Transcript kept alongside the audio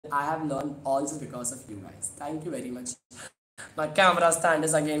I have learned also because of you guys. Thank you very much. My camera stand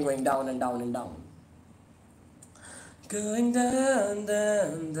is again going down and down and down. Going down,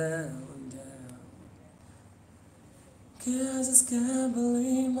 down, down, down. Cause I just can't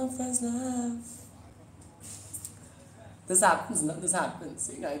believe my friends left. This happens, no? This happens.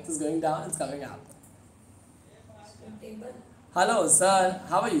 See, guys, it's going down, it's coming up. Hello, sir.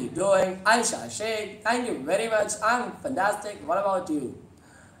 How are you doing? Aisha Sheikh, thank you very much. I'm fantastic. What about you?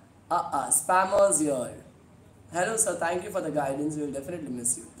 Spammers here. Hello, sir. Thank you for the guidance. We'll definitely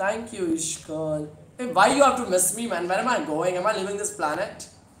miss you. Thank you, Ishkal. Hey, why you have to miss me, man? Where am I going? Am I leaving this planet?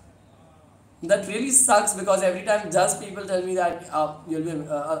 That really sucks because every time just people tell me that you'll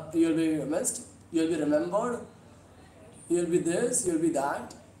be missed, you'll be remembered, you'll be this, you'll be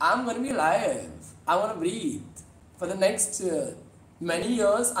that. I'm gonna be alive. I wanna breathe for the next many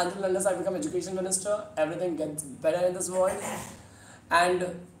years until unless I become education minister. Everything gets better in this world,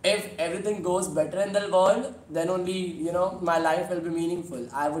 and if everything goes better in the world, then only my life will be meaningful.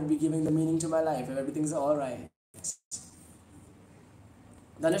 I would be giving the meaning to my life if everything's all right.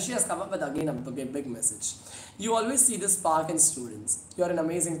 Dhanashri has come up with again a big message. You always see the spark in students. You are an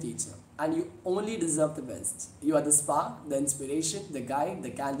amazing teacher and you only deserve the best. You are the spark, the inspiration, the guide,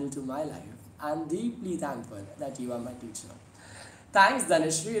 the candle to my life. I am deeply thankful that you are my teacher. Thanks,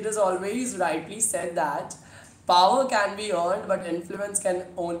 Dhanashri. It is always rightly said that power can be earned, but influence can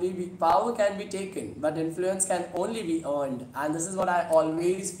only be power can be taken, but influence can only be earned. And this is what I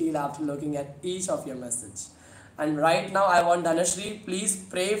always feel after looking at each of your message. And right now I want Dhanashri, please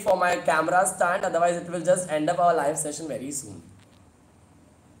pray for my camera stand, otherwise it will just end up our live session very soon.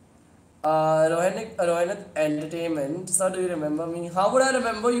 Rohanit Entertainment, sir, do you remember me? How would I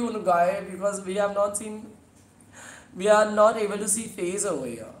remember you, guy? Because we are not able to see face over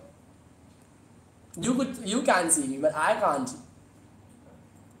here. You can see me, but I can't.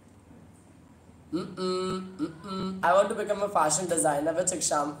 I want to become a fashion designer. Which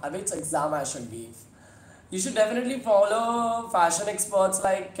exam I should give? You should definitely follow fashion experts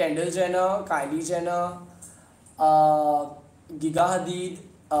like Kendall Jenner, Kylie Jenner, Giga Hadid,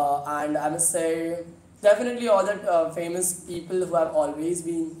 and I must say definitely all the famous people who have always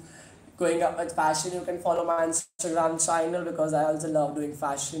been going up with fashion. You can follow my Instagram channel because I also love doing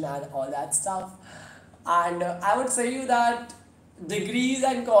fashion and all that stuff. And I would say you that degrees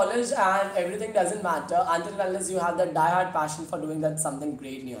and college and everything doesn't matter until unless you have that die-hard passion for doing that something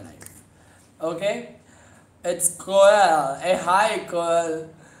great in your life. Okay? It's Koel. Hey, hi, Koel.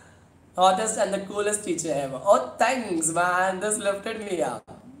 Hottest and the coolest teacher ever. Oh, thanks, man. This lifted me up.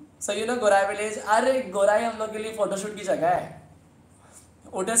 So, Gorai village. अरे गोराई हम लोग के लिए photoshoot की जगह है.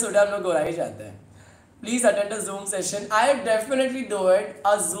 उठे सुठे हम लोग गोराई जाते हैं. Please attend a Zoom session. I definitely do it.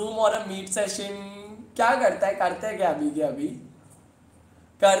 A Zoom or a Meet session. क्या करता है? करते हैं क्या अभी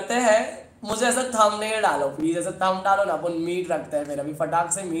करते हैं. मुझे ऐसा थंब नहीं डालो प्लीज. ऐसा थंब डालो ना. अपन मीट रखते हैं. फिर अभी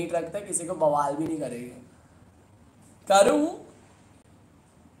फटाक से मीट रखते हैं. किसी को बवाल भी नहीं करेंगे. करूं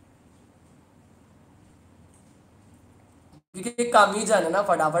क्योंकि कम ही जाने ना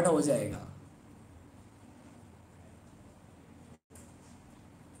फटाफट हो जाएगा.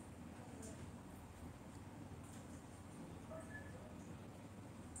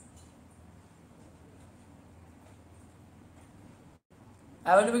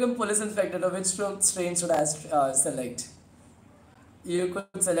 I want to become police inspector. Which stream should I select? You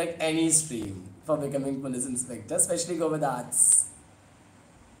could select any stream for becoming police inspector, especially go with arts.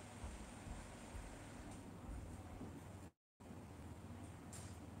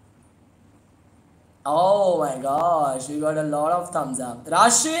 Oh my gosh, we got a lot of thumbs up.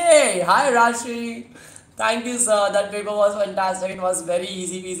 Rashi! Hi Rashi! Thank you, sir. That paper was fantastic. It was very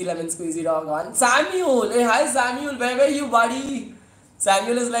easy lemon squeezy dog on. Samuel! Hey, hi Samuel, where were you, buddy?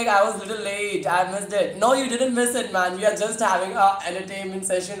 Samuel is like, I was a little late. I missed it. No, you didn't miss it, man. We are just having a entertainment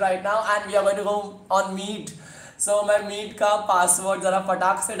session right now and we are going to go on Meet. So, my Meet ka password zara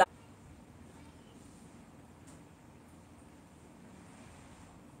fatak se.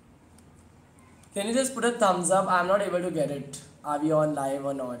 Can you just put a thumbs up? I'm not able to get it. Are we on live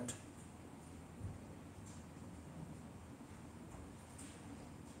or not?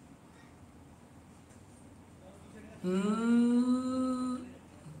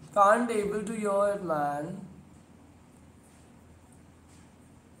 Can't able to hear it, man.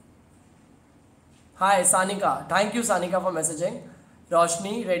 Hi, Sanika. Thank you, Sanika, for messaging.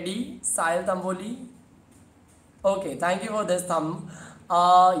 Roshni, ready. Sahil Tamboli. Okay, thank you for this thumb.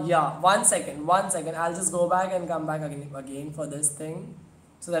 Yeah, one second. I'll just go back and come back again for this thing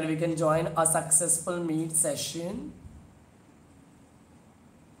so that we can join a successful Meet session.